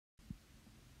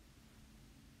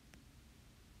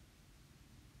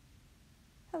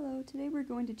Hello, today we're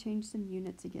going to change some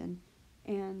units again,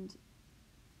 and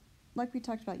like we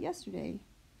talked about yesterday,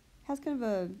 has kind of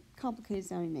a complicated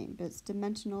sounding name, but it's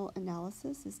dimensional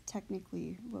analysis is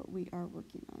technically what we are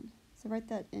working on. So write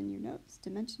that in your notes,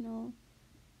 dimensional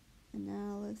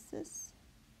analysis,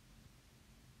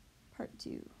 part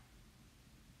 2.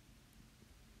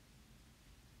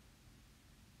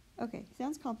 Okay,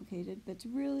 sounds complicated, but it's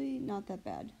really not that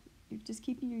bad. You're just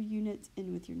keeping your units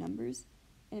in with your numbers,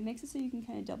 and it makes it so you can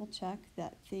kind of double check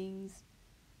that things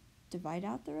divide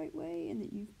out the right way and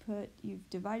that you've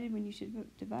divided when you should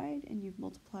divide and you've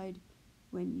multiplied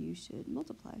when you should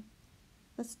multiply.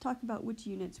 Let's talk about which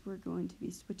units we're going to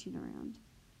be switching around.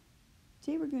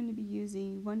 Today we're going to be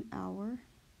using 1 hour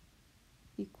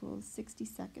equals 60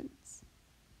 seconds.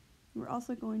 We're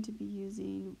also going to be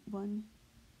using 1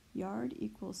 yard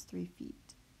equals 3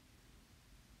 feet.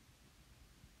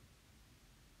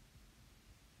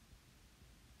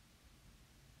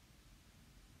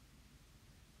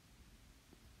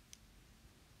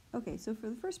 Okay, so for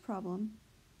the first problem,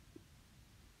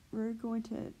 we're going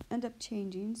to end up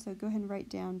changing, so go ahead and write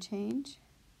down change.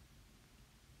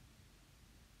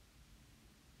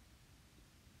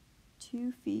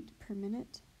 2 feet per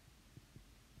minute.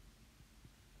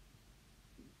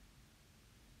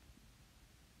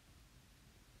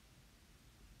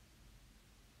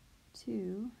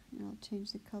 And I'll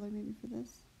change the color maybe for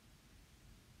this,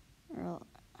 or I'll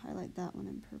highlight that one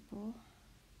in purple.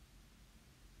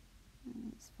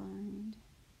 And let's find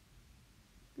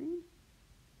green.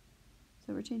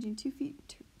 So we're changing 2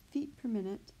 feet per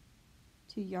minute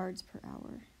to yards per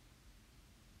hour.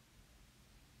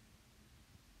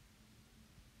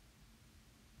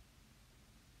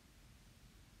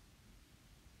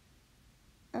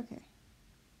 Okay,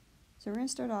 so we're going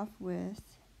to start off with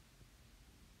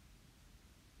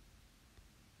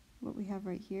what we have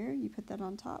right here. You put that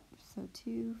on top, so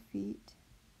 2 feet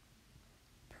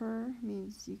per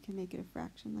means you can make it a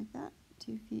fraction like that.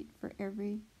 2 feet for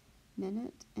every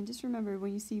minute. And just remember,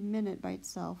 when you see minute by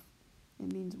itself,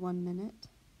 it means 1 minute.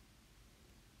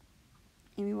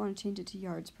 And we want to change it to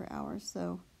yards per hour,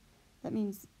 so that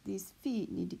means these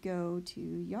feet need to go to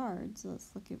yards. So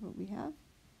let's look at what we have.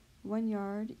 1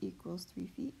 yard equals 3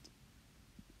 feet.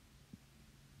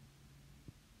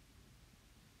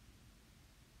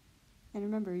 And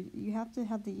remember, you have to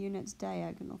have the units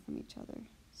diagonal from each other.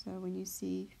 So when you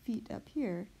see feet up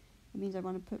here, it means I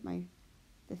want to put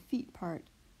the feet part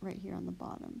right here on the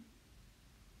bottom.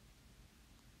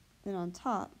 Then on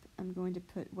top, I'm going to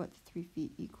put what the 3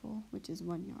 feet equal, which is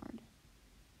 1 yard.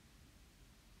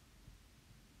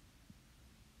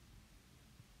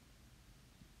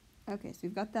 Okay, so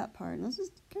we've got that part. And let's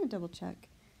just kind of double check.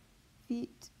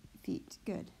 Feet,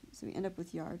 good. So we end up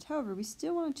with yards. However, we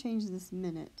still want to change this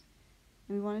minute.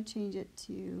 And we want to change it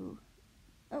to,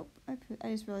 I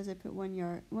just realized I put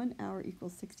 1 hour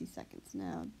equals 60 seconds.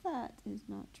 Now that is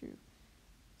not true.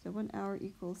 So 1 hour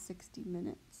equals 60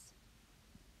 minutes.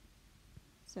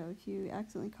 So if you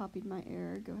accidentally copied my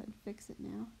error, go ahead and fix it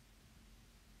now.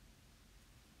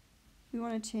 We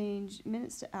want to change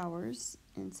minutes to hours,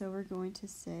 and so we're going to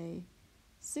say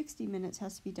 60 minutes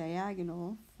has to be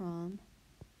diagonal from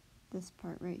this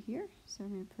part right here. So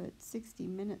I'm going to put 60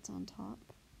 minutes on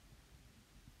top.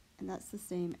 And that's the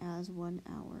same as 1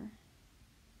 hour,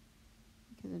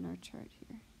 because in our chart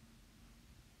here.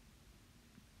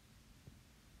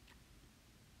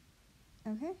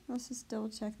 Okay, let's just double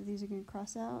check that these are going to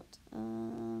cross out.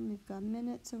 We've got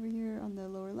minutes over here on the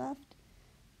lower left,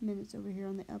 minutes over here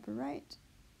on the upper right,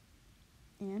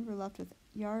 and we're left with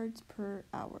yards per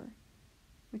hour,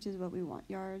 which is what we want,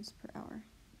 yards per hour.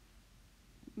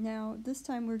 Now, this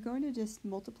time we're going to just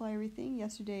multiply everything.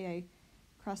 Yesterday I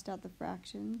crossed out the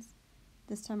fractions.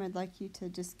 This time I'd like you to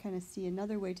just kind of see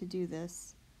another way to do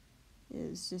this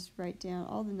is just write down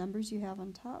all the numbers you have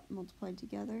on top multiplied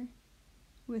together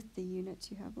with the units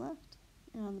you have left.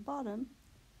 And on the bottom,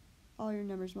 all your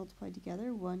numbers multiplied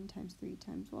together. 1 times 3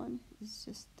 times 1 is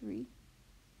just 3.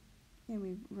 And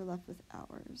we're left with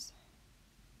hours.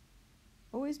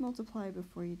 Always multiply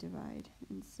before you divide.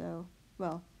 And so,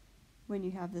 well, when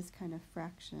you have this kind of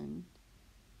fraction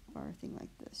bar thing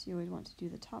like this, you always want to do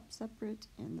the top separate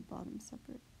and the bottom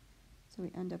separate. So we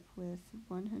end up with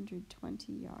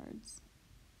 120 yards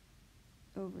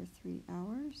over 3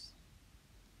 hours.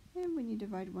 And when you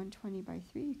divide 120 by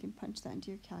 3, you can punch that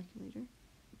into your calculator,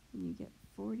 and you get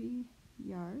 40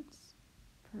 yards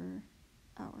per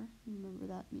hour. Remember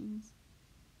that means,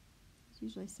 it's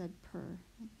usually said per,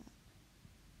 like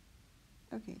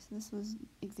that. Okay, so this was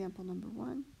example number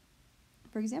 1.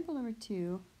 For example number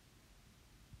 2,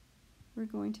 we're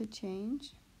going to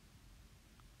change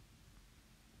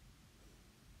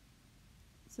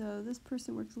So this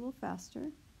person works a little faster,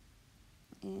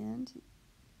 and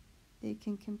they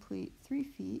can complete 3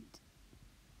 feet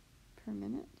per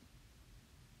minute.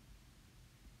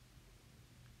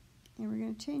 And we're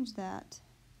going to change that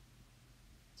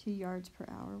to yards per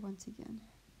hour once again.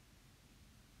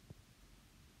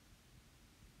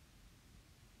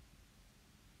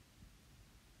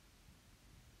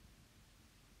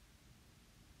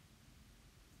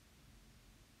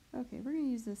 Okay, we're going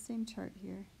to use the same chart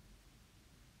here.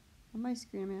 On my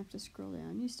screen, I'm going to have to scroll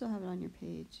down. You still have it on your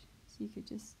page, so you could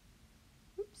just,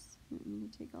 oops, I didn't mean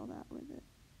to take all that with it.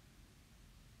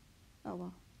 Oh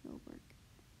well, it'll work.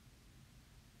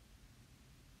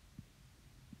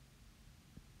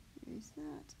 Erase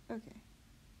that. Okay.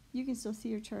 You can still see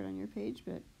your chart on your page,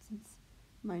 but since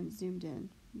mine's zoomed in,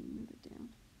 let me move it down.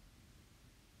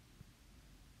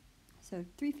 So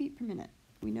 3 feet per minute.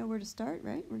 We know where to start,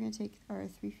 right? We're going to take our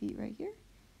 3 feet right here,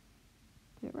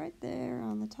 put it right there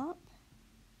on the top.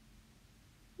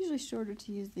 Usually shorter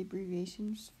to use the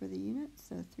abbreviations for the units,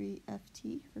 so 3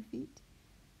 FT for feet,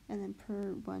 and then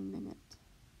per 1 minute.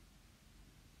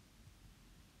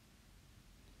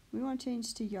 We want to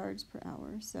change to yards per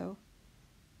hour, so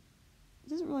it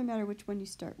doesn't really matter which one you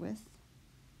start with.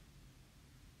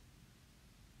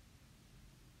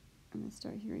 I'm going to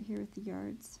start right here with the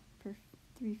yards per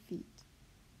 3 feet.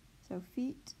 So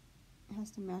feet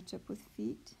has to match up with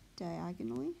feet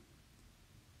diagonally.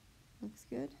 Looks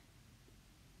good.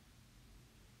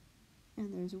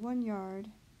 And there's 1 yard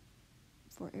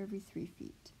for every 3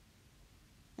 feet.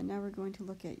 And now we're going to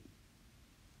look at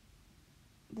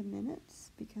the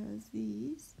minutes because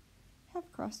these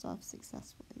have crossed off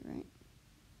successfully, right?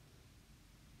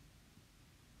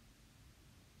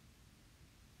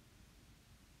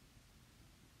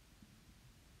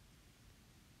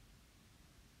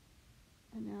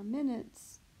 And now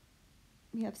minutes,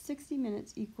 we have 60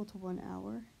 minutes equal to 1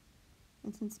 hour.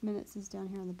 And since minutes is down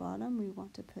here on the bottom, we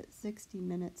want to put 60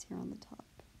 minutes here on the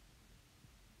top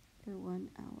for 1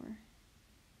 hour.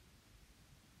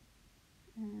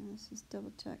 And let's just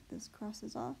double check this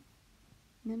crosses off.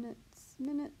 Minutes,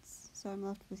 minutes. So I'm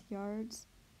left with yards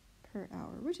per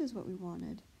hour, which is what we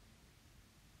wanted.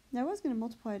 Now I was going to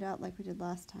multiply it out like we did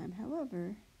last time.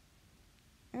 However,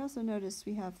 I also noticed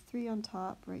we have 3 on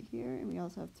top right here, and we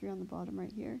also have 3 on the bottom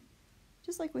right here.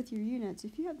 Just like with your units,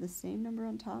 if you have the same number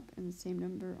on top and the same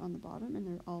number on the bottom, and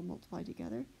they're all multiplied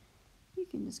together, you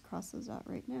can just cross those out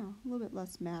right now. A little bit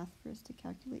less math for us to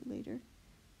calculate later.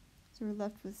 So we're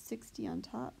left with 60 on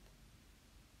top.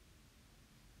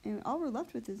 And all we're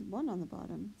left with is 1 on the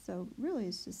bottom. So really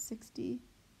it's just 60.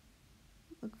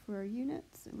 Look for our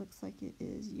units. It looks like it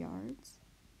is yards.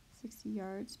 60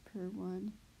 yards per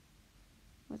 1.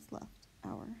 What's left?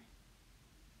 Hour.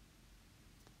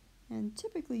 And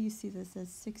typically you see this as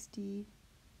 60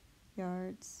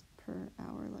 yards per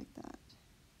hour like that.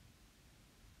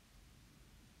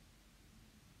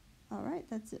 Alright,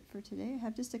 that's it for today. I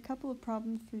have just a couple of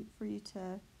problems for you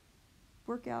to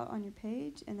work out on your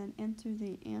page and then enter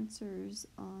the answers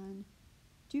on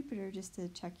Jupyter just to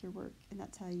check your work, and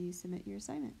that's how you submit your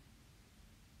assignment.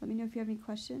 Let me know if you have any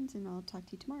questions and I'll talk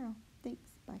to you tomorrow.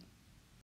 Thanks, bye.